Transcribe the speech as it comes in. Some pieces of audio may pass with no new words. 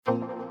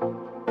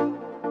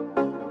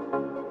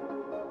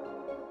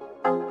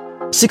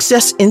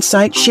Success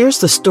Insight shares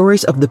the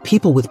stories of the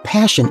people with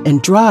passion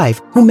and drive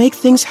who make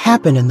things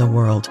happen in the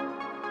world.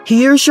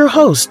 Here's your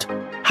host,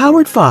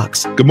 Howard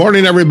Fox. Good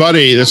morning,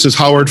 everybody. This is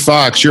Howard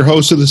Fox, your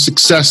host of the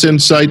Success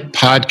Insight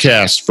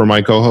podcast. For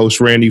my co-host,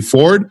 Randy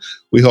Ford,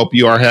 we hope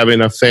you are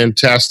having a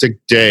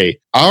fantastic day.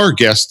 Our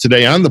guest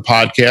today on the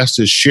podcast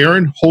is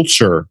Sharon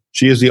Holzer.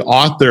 She is the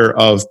author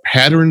of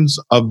Patterns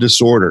of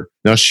Disorder.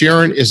 Now,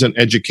 Sharon is an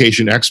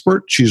education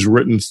expert. She's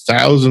written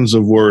thousands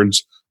of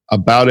words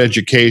about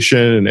education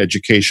and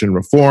education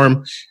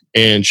reform,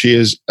 and she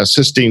is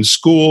assisting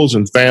schools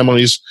and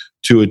families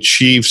to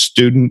achieve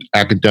student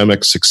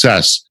academic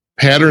success.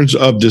 Patterns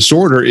of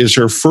Disorder is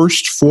her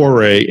first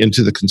foray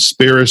into the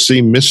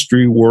conspiracy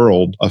mystery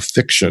world of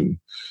fiction.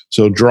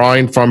 So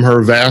drawing from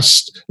her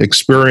vast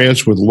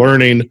experience with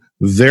learning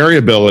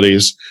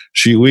variabilities,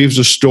 she weaves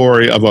a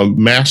story of a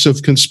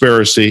massive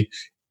conspiracy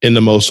in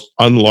the most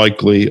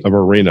unlikely of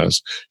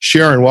arenas.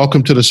 Sharon,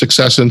 welcome to the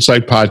Success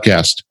Insight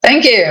podcast.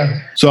 Thank you.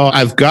 So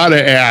I've got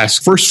to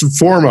ask, first and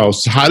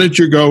foremost, how did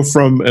you go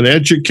from an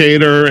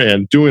educator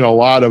and doing a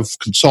lot of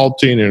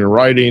consulting and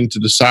writing to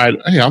decide,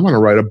 hey, I'm going to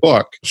write a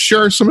book?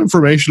 Share some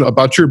information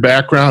about your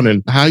background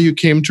and how you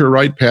came to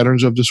write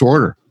Patterns of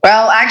Disorder.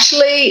 Well,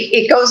 actually,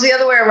 it goes the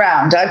other way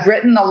around. I've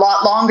written a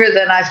lot longer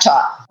than I've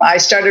taught. I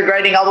started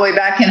writing all the way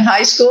back in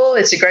high school.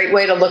 It's a great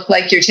way to look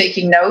like you're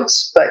taking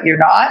notes, but you're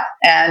not.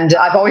 And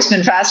I've always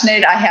been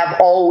fascinated. I have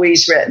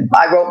always written.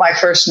 I wrote my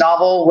first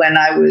novel when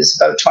I was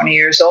about 20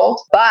 years old,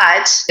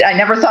 but I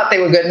never thought they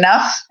were good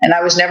enough. And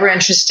I was never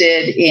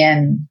interested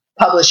in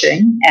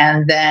publishing.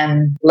 And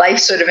then life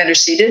sort of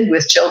interceded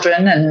with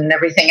children and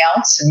everything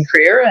else and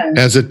career. And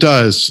As it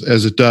does.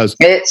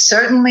 It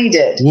certainly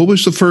did. What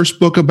was the first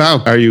book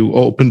about? Are you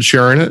open to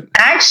sharing it?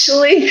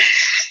 Actually,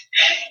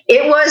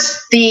 it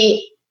was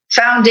the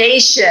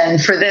foundation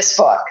for this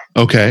book.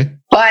 Okay.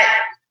 But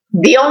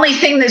the only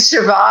thing that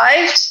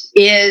survived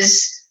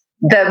is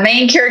the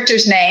main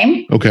character's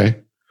name. Okay.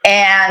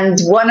 And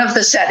one of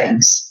the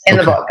settings in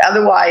the book.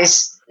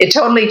 Otherwise, it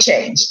totally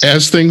changed.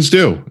 As things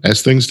do.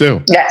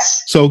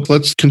 Yes. So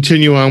let's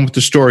continue on with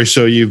the story.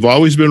 So you've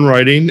always been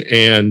writing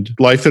and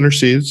life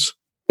intercedes.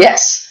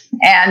 Yes.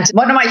 And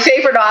one of my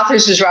favorite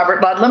authors is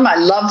Robert Ludlum. I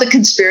love the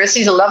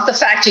conspiracies. I love the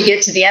fact you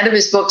get to the end of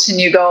his books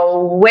and you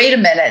go, wait a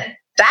minute,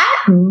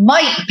 that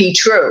might be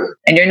true.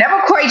 And you're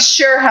never quite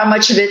sure how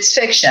much of it's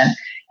fiction.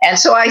 And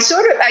so I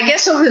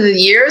guess over the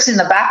years in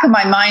the back of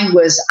my mind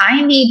was,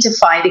 I need to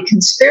find a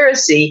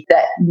conspiracy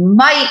that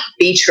might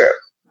be true.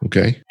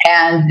 Okay.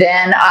 And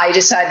then I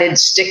decided to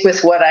stick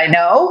with what I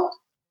know.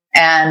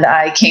 And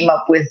I came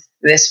up with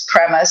this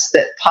premise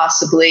that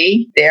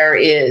possibly there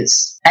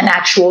is an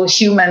actual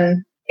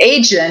human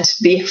agent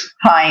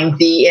behind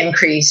the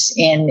increase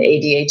in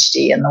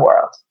ADHD in the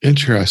world.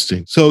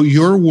 Interesting. So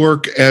your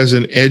work as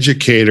an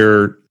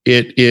educator,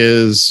 it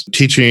is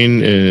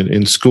teaching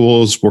in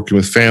schools, working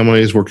with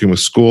families, working with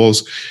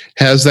schools.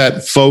 Has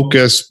that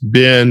focus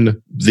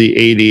been the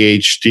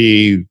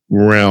ADHD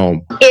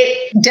realm?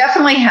 It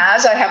definitely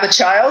has. I have a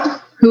child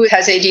who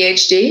has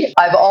ADHD.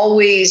 I've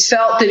always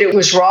felt that it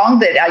was wrong,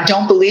 that I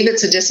don't believe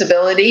it's a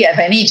disability of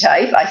any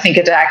type. I think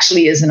it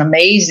actually is an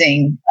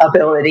amazing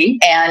ability.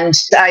 And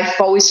I've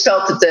always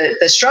felt that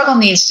the struggle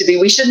needs to be,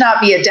 we should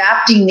not be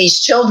adapting these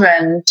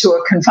children to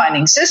a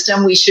confining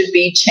system. We should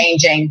be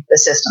changing the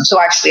system. So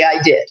actually I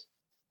did.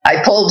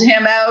 I pulled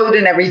him out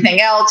and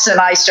everything else, and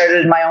I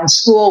started my own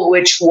school,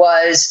 which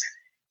was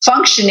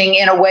functioning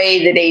in a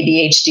way that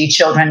ADHD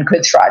children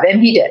could thrive.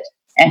 And he did.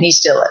 And he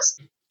still is.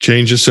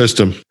 Change the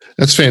system.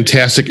 That's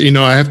fantastic. You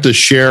know, I have to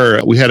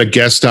share, we had a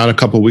guest on a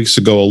couple of weeks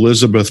ago,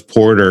 Elizabeth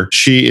Porter.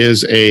 She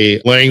is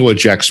a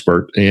language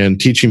expert and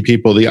teaching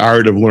people the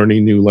art of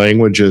learning new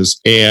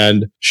languages.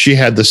 And she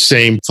had the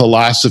same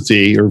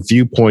philosophy or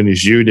viewpoint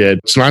as you did.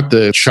 It's not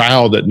the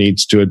child that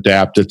needs to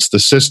adapt, it's the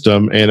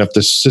system. And if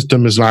the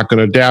system is not going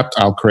to adapt,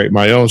 I'll create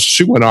my own. So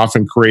she went off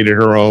and created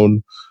her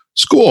own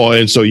school.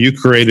 And so you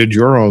created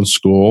your own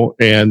school.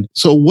 And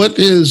so what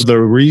is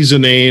the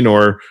reasoning,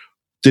 or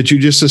did you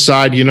just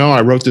decide, I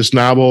wrote this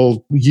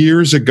novel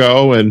years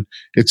ago and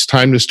it's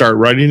time to start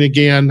writing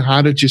again?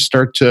 How did you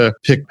start to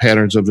pick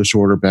Patterns of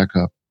Disorder back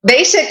up?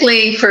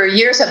 Basically, for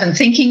years, I've been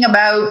thinking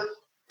about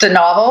the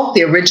novel,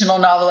 the original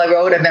novel I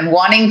wrote. I've been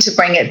wanting to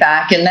bring it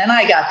back. And then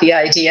I got the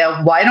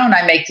idea, why don't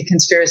I make the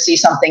conspiracy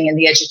something in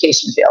the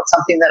education field,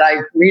 something that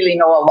I really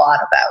know a lot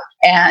about?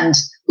 And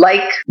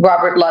like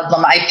Robert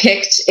Ludlum, I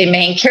picked a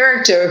main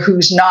character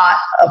who's not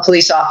a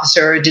police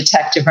officer or a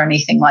detective or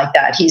anything like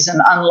that. He's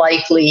an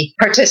unlikely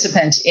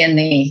participant in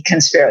the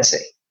conspiracy.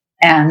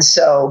 And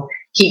so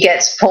he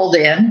gets pulled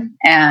in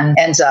and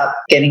ends up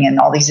getting in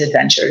all these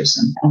adventures.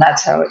 And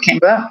that's how it came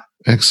about.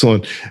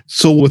 Excellent.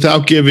 So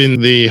without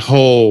giving the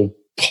whole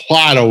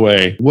plot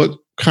away, what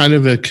kind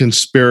of a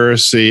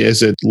conspiracy?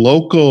 Is it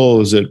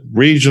local? Is it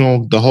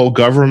regional? The whole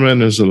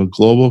government? Is it a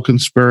global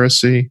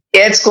conspiracy?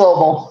 It's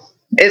global.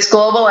 It's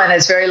global and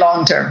it's very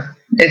long term.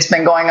 It's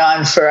been going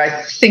on for,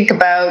 I think,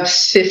 about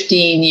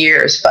 15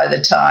 years by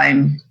the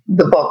time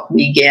the book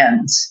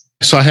begins.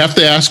 So I have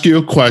to ask you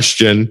a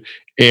question,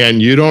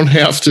 and you don't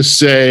have to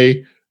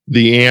say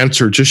the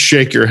answer, just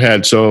shake your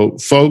head. So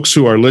folks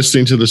who are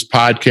listening to this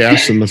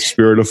podcast, in the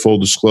spirit of full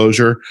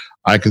disclosure,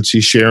 I can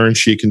see Sharon,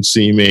 she can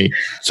see me.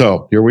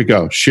 So here we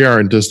go.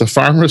 Sharon, does the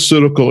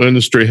pharmaceutical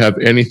industry have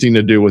anything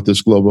to do with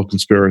this global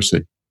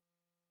conspiracy?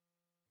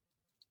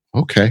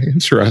 Okay,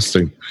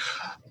 interesting.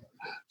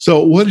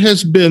 So what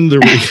has been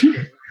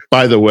the...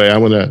 By the way, I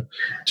want to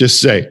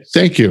just say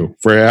thank you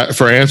for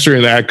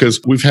answering that, because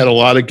we've had a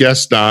lot of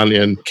guests on,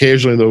 and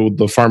occasionally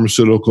the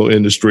pharmaceutical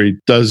industry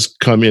does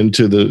come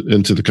into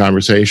the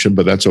conversation,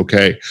 but that's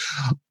okay.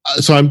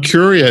 So I'm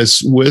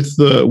curious with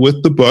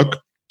the book.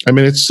 I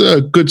mean, it's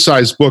a good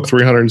sized book,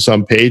 300 and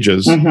some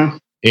pages. Mm-hmm.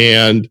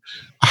 And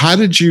how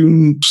did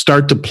you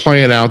start to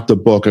plan out the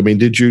book? I mean,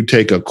 did you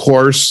take a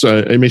course?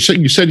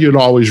 You said you'd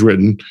always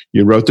written.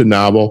 You wrote the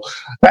novel.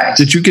 Right.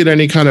 Did you get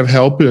any kind of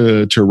help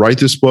to write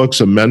this book,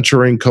 some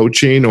mentoring,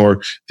 coaching,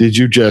 or did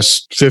you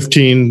just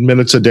 15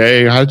 minutes a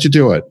day? How did you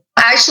do it?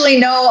 Actually,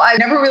 no, I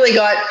never really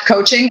got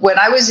coaching. When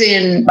I was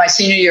in my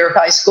senior year of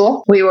high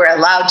school, we were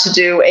allowed to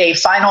do a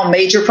final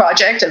major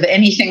project of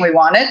anything we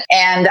wanted.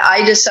 And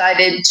I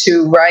decided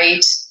to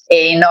write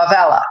a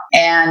novella.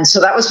 And so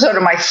that was sort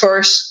of my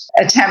first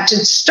attempted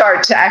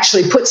start to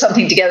actually put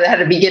something together that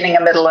had a beginning,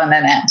 a middle, and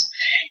an end.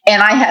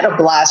 And I had a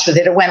blast with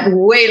it. It went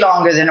way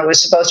longer than it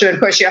was supposed to. And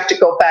of course, you have to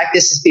go back.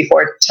 This is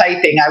before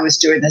typing. I was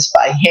doing this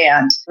by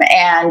hand.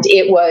 And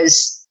it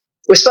was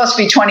supposed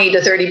to be 20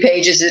 to 30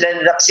 pages. It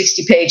ended up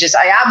 60 pages.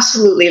 I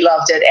absolutely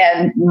loved it.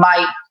 And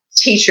my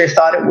teacher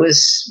thought it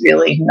was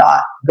really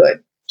not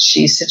good.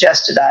 She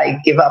suggested I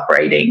give up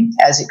writing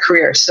as a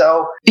career.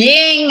 So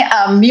being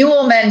a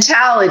mule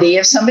mentality,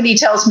 if somebody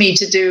tells me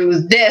to do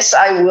this,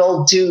 I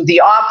will do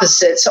the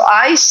opposite. So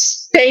I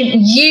spent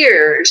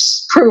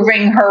years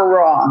proving her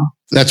wrong.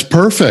 That's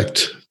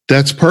perfect.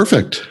 That's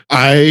perfect.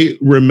 I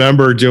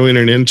remember doing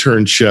an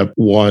internship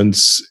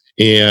once,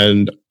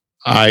 and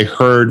I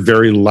heard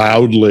very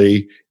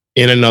loudly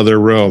in another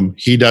room,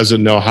 he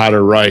doesn't know how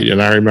to write.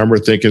 And I remember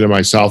thinking to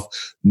myself,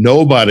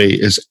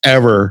 nobody is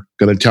ever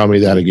going to tell me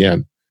that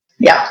again.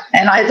 Yeah.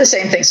 And I had the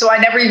same thing. So I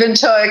never even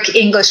took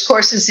English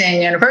courses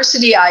in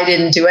university. I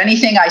didn't do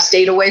anything. I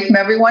stayed away from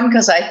everyone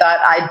because I thought,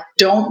 I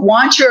don't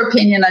want your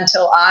opinion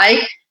until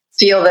I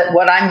feel that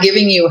what I'm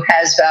giving you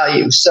has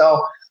value.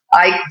 So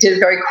I did it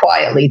very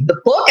quietly.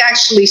 The book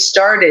actually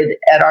started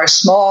at our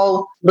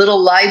small little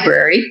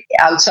library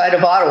outside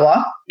of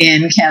Ottawa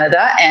in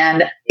Canada.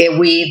 And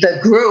the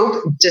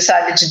group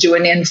decided to do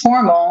an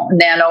informal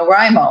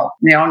NaNoWriMo,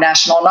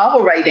 National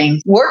Novel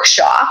Writing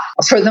workshop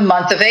for the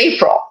month of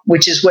April,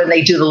 which is when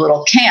they do the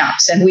little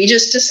camps. And we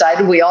just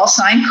decided, we all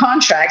signed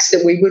contracts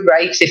that we would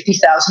write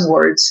 50,000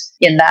 words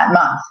in that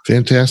month.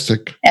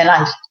 Fantastic. And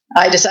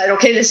I decided,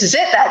 okay, this is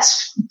it.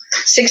 That's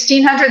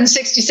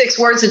 1,666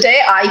 words a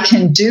day. I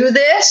can do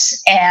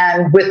this.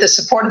 And with the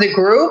support of the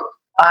group,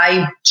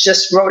 I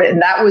just wrote it.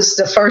 And that was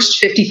the first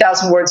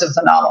 50,000 words of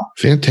the novel.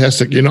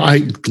 Fantastic.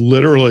 I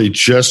literally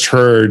just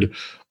heard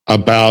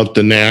about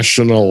the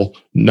National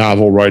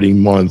Novel Writing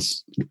Month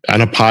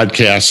on a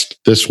podcast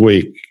this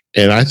week.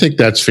 And I think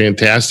that's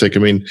fantastic. I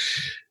mean,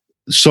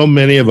 so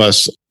many of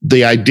us,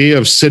 the idea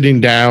of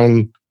sitting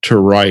down to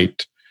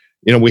write,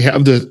 we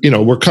have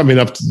we're coming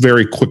up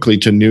very quickly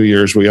to New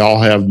Year's. We all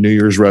have New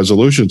Year's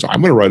resolutions.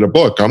 I'm going to write a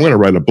book. I'm going to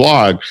write a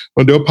blog.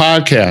 I'm going to do a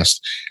podcast.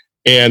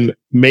 And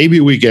maybe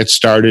we get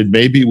started.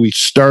 Maybe we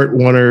start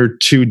 1 or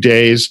 2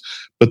 days.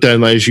 But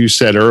then, as you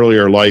said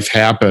earlier, life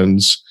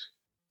happens.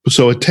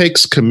 So it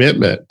takes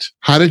commitment.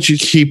 How did you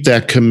keep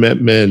that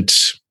commitment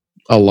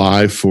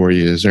alive for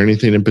you? Is there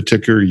anything in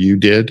particular you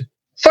did?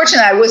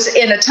 Fortunately, I was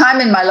in a time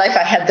in my life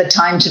I had the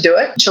time to do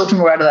it.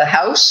 Children were out of the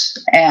house.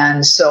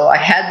 And so I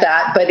had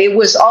that. But it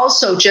was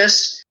also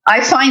just,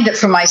 I find that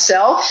for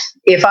myself,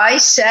 if I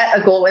set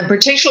a goal, and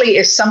particularly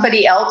if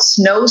somebody else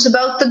knows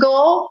about the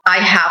goal, I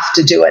have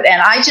to do it.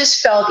 And I just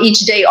felt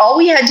each day, all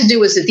we had to do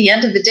was at the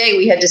end of the day,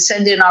 we had to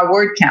send in our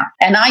word count.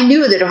 And I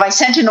knew that if I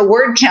sent in a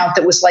word count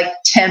that was like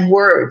 10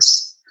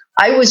 words,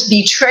 I was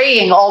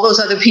betraying all those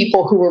other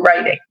people who were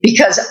writing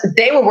because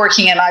they were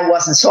working and I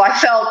wasn't. So I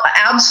felt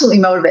absolutely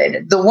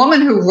motivated. The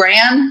woman who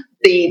ran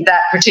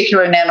that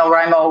particular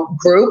NaNoWriMo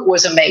group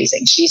was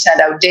amazing. She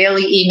sent out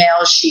daily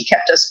emails. She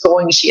kept us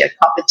going. She had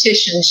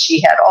competitions.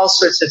 She had all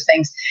sorts of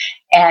things.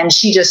 And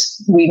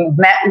we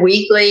met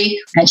weekly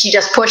and she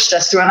just pushed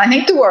us through. And I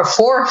think there were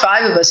 4 or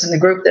 5 of us in the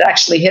group that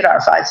actually hit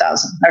our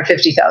 5,000 or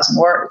 50,000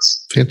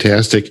 words.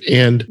 Fantastic.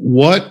 And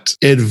what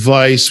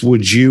advice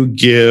would you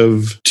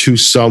give to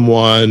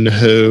someone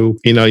who,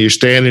 you're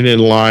standing in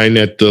line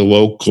at the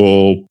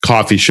local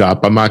coffee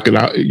shop?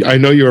 I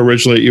know you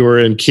were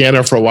in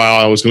Canada for a while.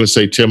 I was going to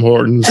say Tim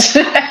Hortons,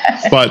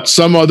 but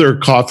some other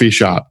coffee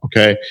shop.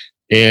 Okay.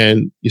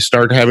 And you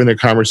start having a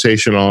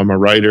conversation, I'm a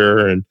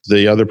writer, and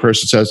the other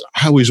person says,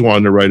 I always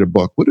wanted to write a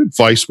book. What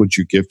advice would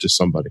you give to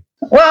somebody?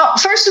 Well,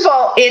 first of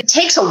all, it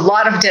takes a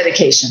lot of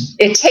dedication.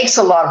 It takes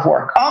a lot of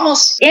work.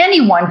 Almost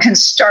anyone can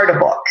start a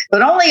book,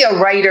 but only a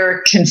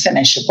writer can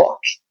finish a book.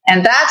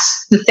 And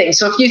that's the thing.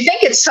 So if you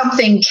think it's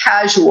something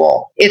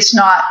casual, it's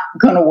not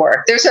going to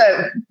work. There's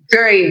a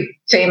very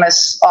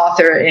famous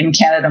author in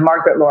Canada,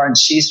 Margaret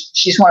Lawrence.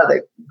 She's one of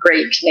the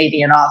great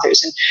Canadian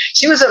authors. And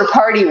she was at a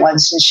party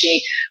once and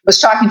she was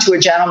talking to a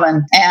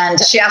gentleman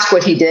and she asked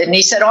what he did. And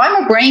he said, "Oh,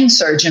 I'm a brain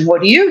surgeon.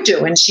 What do you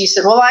do?" And she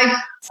said, "Well,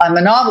 I'm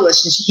a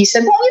novelist." And he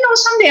said, "Well,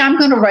 someday I'm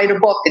going to write a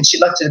book." And she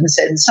looked at him and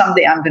said, "And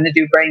someday I'm going to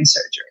do brain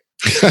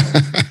surgery."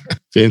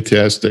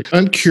 Fantastic.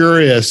 I'm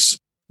curious,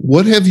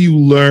 what have you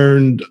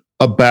learned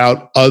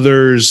about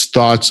others'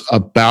 thoughts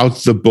about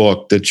the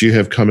book that you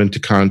have come into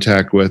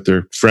contact with,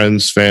 their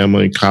friends,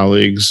 family,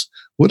 colleagues?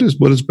 What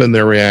has been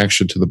their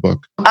reaction to the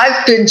book?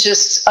 I've been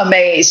just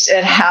amazed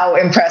at how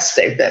impressed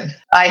they've been.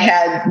 I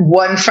had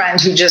one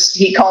friend who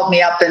he called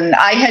me up, and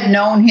I had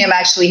known him.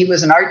 Actually, he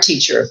was an art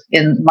teacher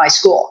in my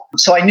school.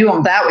 So I knew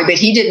him that way, but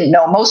he didn't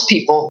know. Most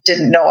people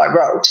didn't know I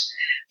wrote.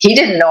 He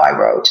didn't know I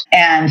wrote.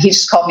 And he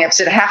just called me up and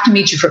said, "I have to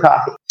meet you for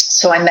coffee."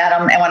 So I met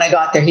him. And when I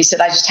got there, he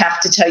said, "I just have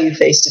to tell you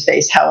face to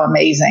face how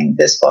amazing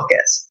this book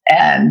is."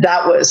 And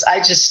that was,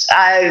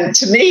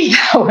 to me,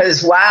 that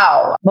was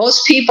wow.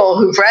 Most people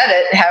who've read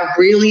it have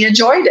really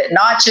enjoyed it.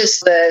 Not just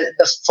the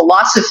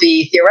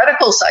philosophy,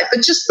 theoretical side,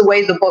 but just the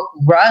way the book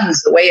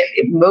runs, the way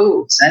it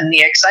moves and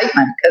the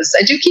excitement. Because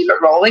I do keep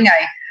it rolling.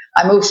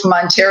 I moved from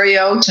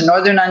Ontario to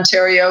Northern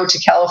Ontario to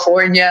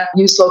California,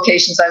 use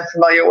locations I'm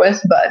familiar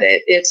with, but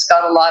it's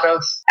got a lot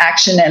of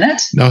action in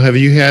it. Now, have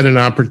you had an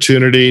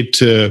opportunity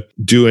to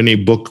do any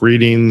book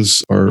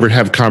readings or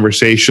have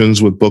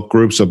conversations with book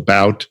groups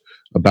about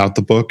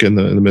the book and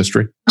the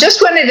mystery?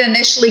 Just when it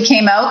initially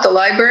came out, the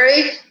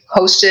library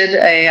hosted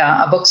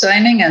a book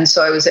signing, and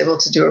so I was able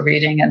to do a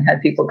reading and had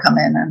people come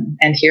in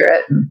and hear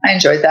it, and I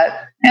enjoyed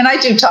that. And I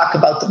do talk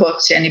about the book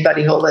to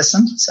anybody who'll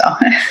listen. So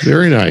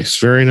very nice,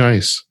 very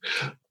nice.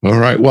 All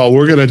right. Well,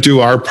 we're going to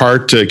do our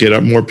part to get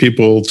up more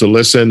people to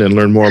listen and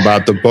learn more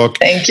about the book.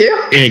 Thank you.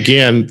 And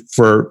again,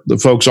 for the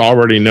folks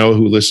already know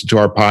who listen to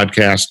our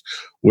podcast,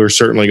 we're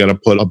certainly going to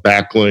put a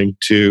backlink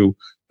to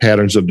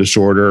Patterns of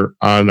Disorder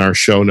on our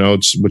show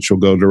notes, which will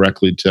go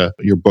directly to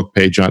your book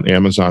page on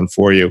Amazon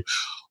for you.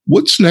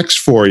 What's next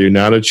for you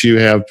now that you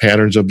have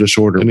Patterns of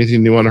Disorder?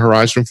 Anything new on the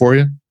horizon for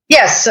you?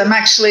 Yes, I'm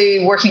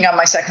actually working on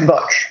my second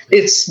book.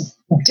 It's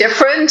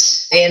different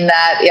in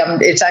that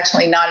it's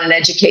actually not an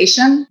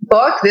education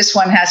book. This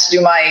one has to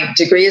do, my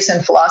degree is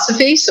in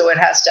philosophy, so it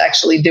has to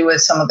actually do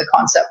with some of the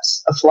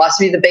concepts of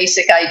philosophy. The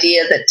basic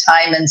idea that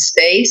time and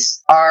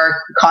space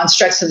are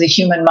constructs of the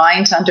human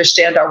mind to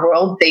understand our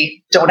world. They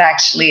don't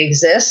actually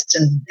exist,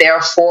 and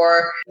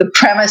therefore the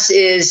premise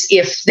is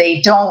if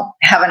they don't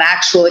have an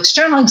actual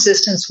external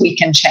existence, we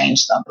can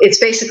change them. It's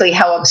basically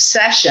how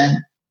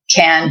obsession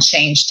can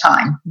change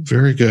time.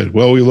 Very good.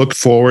 Well, we look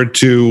forward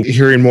to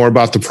hearing more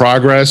about the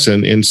progress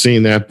and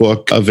seeing that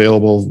book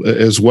available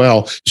as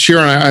well.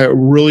 Sharon, I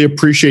really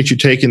appreciate you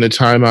taking the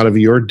time out of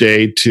your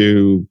day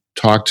to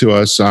talk to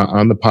us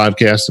on the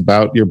podcast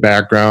about your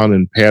background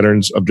and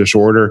Patterns of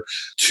Disorder.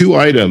 2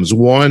 items.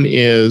 One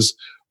is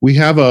we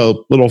have a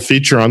little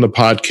feature on the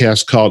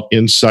podcast called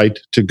Insight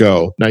to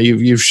Go. Now,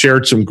 you've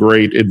shared some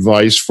great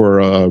advice for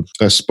an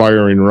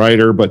aspiring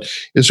writer, but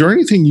is there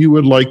anything you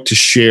would like to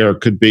share?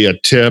 Could be a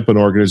tip, an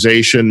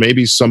organization,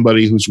 maybe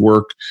somebody whose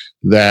work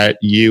that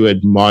you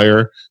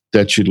admire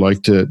that you'd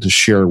like to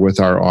share with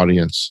our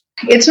audience?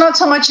 It's not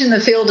so much in the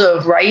field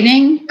of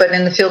writing, but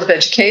in the field of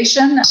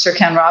education. Sir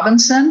Ken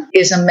Robinson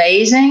is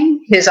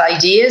amazing. His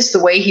ideas,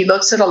 the way he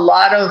looks at a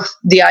lot of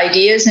the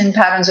ideas in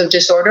Patterns of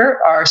Disorder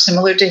are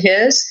similar to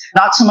his.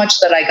 Not so much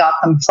that I got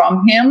them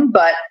from him,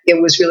 but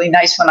it was really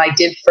nice when I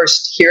did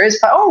first hear his,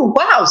 oh,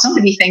 wow,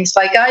 somebody thinks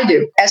like I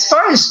do. As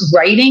far as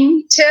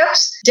writing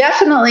tips,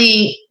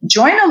 definitely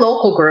join a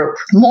local group.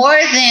 More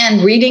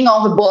than reading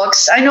all the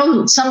books. I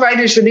know some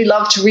writers really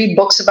love to read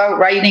books about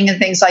writing and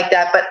things like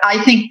that, but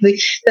I think the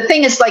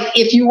thing is, like,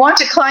 if you want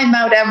to climb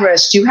Mount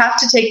Everest, you have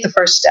to take the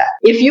first step.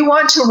 If you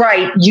want to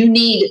write, you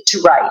need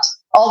to write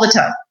all the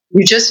time.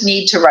 You just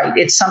need to write.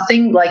 It's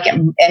something like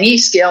any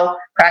skill,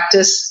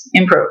 practice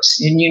improves,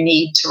 and you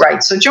need to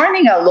write. So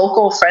joining a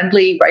local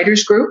friendly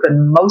writers group,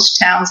 and most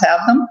towns have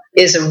them,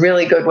 is a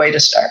really good way to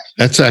start.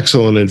 That's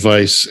excellent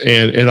advice.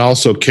 And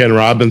also Ken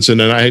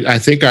Robinson. And I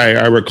think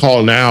I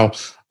recall now,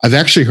 I've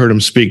actually heard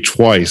him speak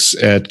twice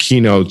at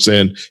keynotes,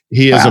 and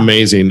he is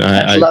amazing.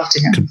 I'd love to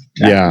hear him.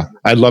 Yeah,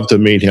 I'd love to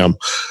meet him.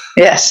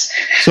 Yes.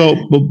 So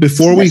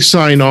before we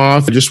sign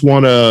off, I just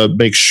want to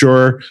make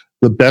sure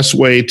the best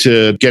way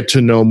to get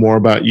to know more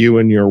about you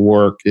and your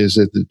work, is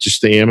it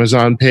just the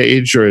Amazon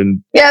page or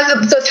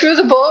through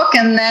the book,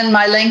 and then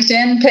my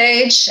LinkedIn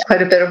page.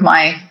 Quite a bit of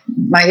my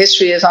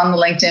history is on the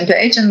LinkedIn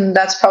page, and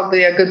that's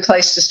probably a good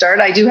place to start.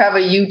 I do have a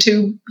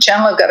YouTube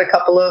channel. I've got a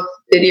couple of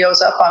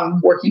videos up. I'm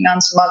working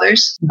on some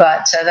others,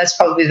 but that's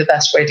probably the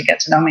best way to get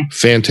to know me.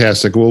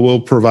 Fantastic. Well,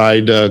 we'll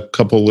provide a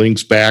couple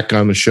links back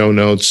on the show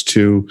notes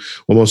to,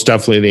 most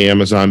definitely the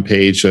Amazon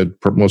page,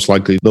 most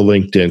likely the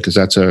LinkedIn, because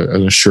that's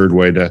an assured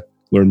way to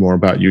learn more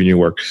about you and your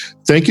work.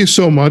 Thank you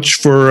so much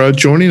for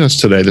joining us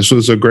today. This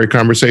was a great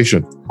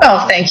conversation.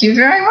 Well, thank you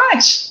very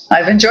much.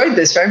 I've enjoyed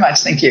this very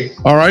much. Thank you.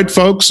 All right,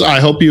 folks. I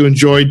hope you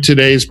enjoyed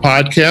today's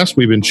podcast.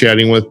 We've been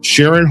chatting with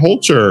Sharon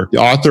Holzer, the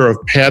author of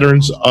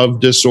Patterns of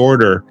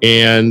Disorder.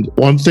 And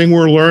one thing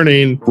we're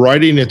learning,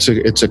 writing, it's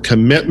a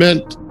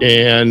commitment,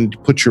 and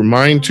put your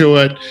mind to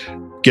it.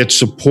 Get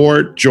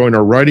support, join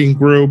a writing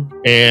group,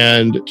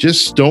 and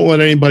just don't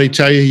let anybody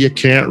tell you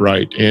can't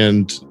write.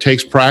 And it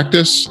takes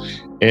practice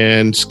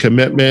and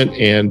commitment.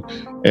 And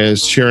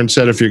as Sharon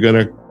said, if you're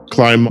going to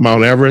climb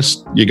Mount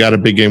Everest, you got to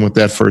begin with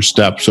that first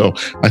step. So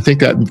I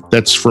think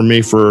that's for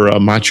me for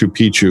Machu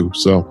Picchu.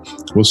 So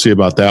we'll see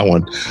about that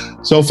one.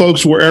 So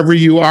folks, wherever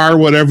you are,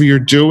 whatever you're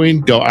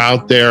doing, go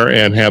out there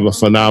and have a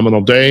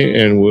phenomenal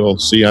day. And we'll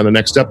see you on the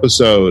next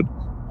episode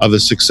of the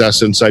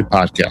Success Insight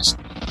podcast.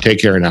 Take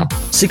care now.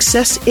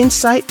 Success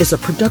Insight is a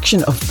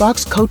production of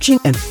Fox Coaching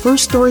and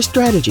First Story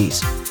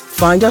Strategies.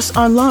 Find us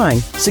online,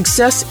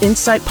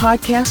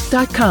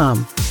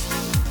 successinsightpodcast.com.